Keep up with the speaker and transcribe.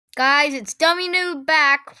Guys, it's Dummy Noob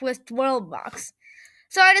back with Worldbox.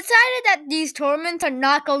 So I decided that these tournaments are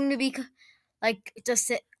not going to be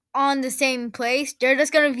just on the same place. They're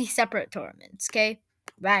just going to be separate tournaments, okay?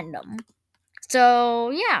 Random.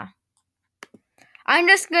 So yeah, I'm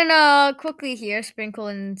just gonna quickly here sprinkle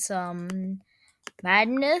in some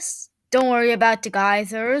madness. Don't worry about the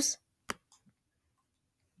geysers.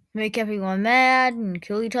 Make everyone mad and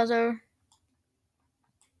kill each other.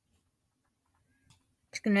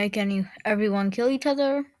 Just gonna make everyone kill each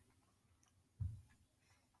other.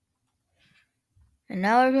 And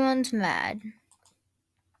now everyone's mad.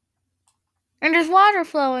 And there's water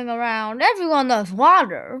flowing around. Everyone loves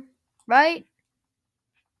water, right?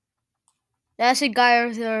 The acid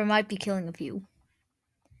geyser might be killing a few.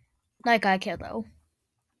 Like I care though.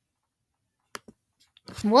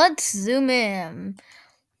 Let's zoom in.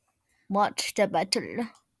 Watch the battle.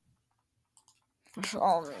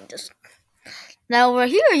 Now over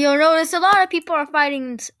here, you'll notice a lot of people are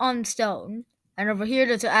fighting on stone. And over here,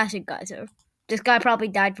 there's an acid geyser. This guy probably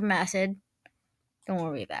died from acid. Don't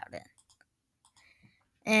worry about it.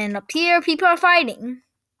 And up here, people are fighting.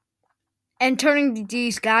 And turning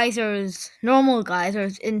these geysers, normal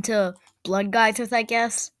geysers, into blood geysers, I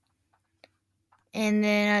guess. And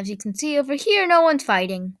then, as you can see over here, no one's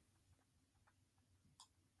fighting.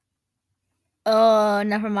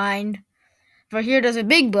 Never mind. Over here, there's a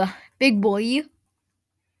big boy.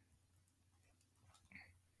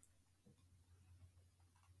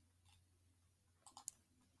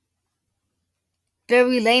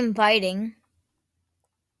 Very lame fighting.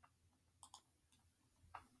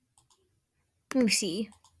 Let me see.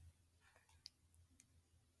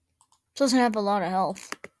 Doesn't have a lot of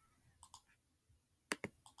health.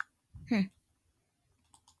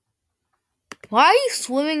 Why are you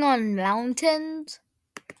swimming on mountains?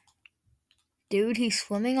 Dude, he's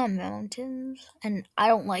swimming on mountains, and I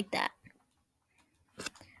don't like that.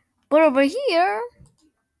 But over here,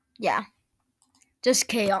 yeah, just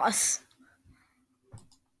chaos.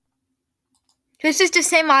 This is the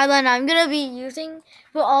same island I'm gonna be using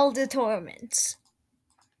for all the tournaments.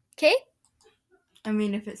 Okay? I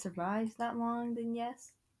mean, if it survives that long, then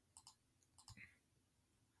yes.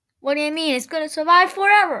 What do you mean? It's gonna survive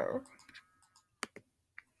forever.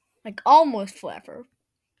 Like, almost forever.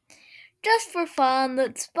 Just for fun,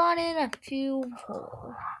 let's spawn in a few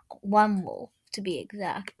wolves. One wolf, to be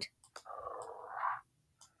exact.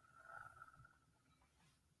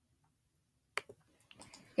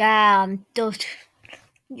 Yeah, those.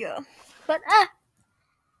 Yeah. But,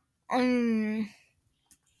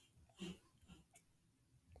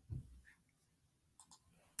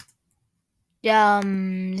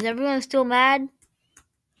 is everyone still mad?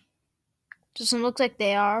 Doesn't look like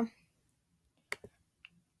they are.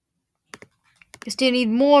 Guess they need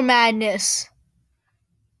more madness.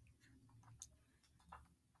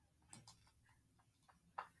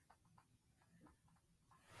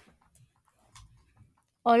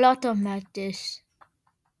 A lot of madness.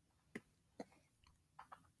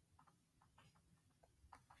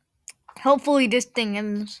 Hopefully this thing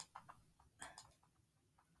ends.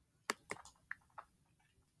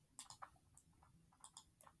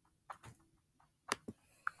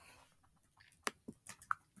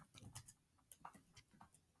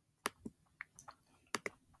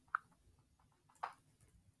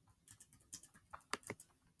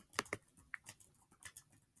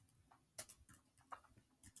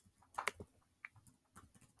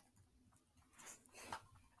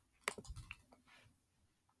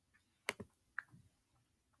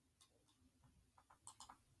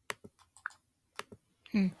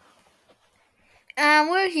 And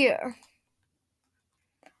we're here.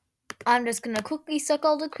 I'm just gonna quickly suck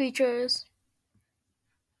all the creatures.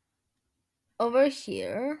 Over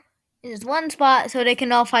here is one spot so they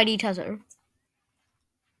can all fight each other.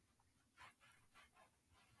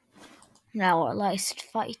 Now our last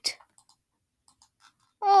fight.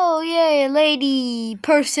 Oh yay, lady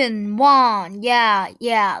person won. Yeah,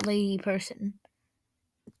 lady person.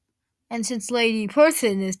 And since lady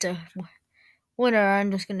person is the winner,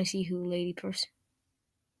 I'm just gonna see who lady person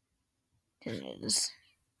is.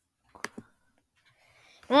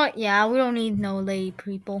 Well, yeah, we don't need no lady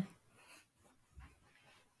people.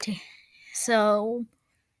 So,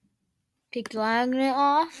 take the magnet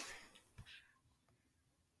off.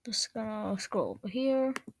 Just gonna scroll over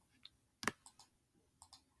here.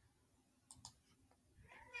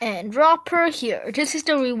 And drop her here. This is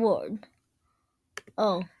the reward.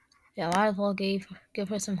 Oh, yeah, might as well give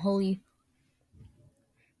her some holy.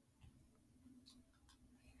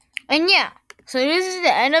 And yeah, so this is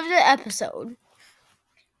the end of the episode.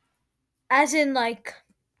 As in, like,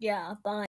 yeah, bye.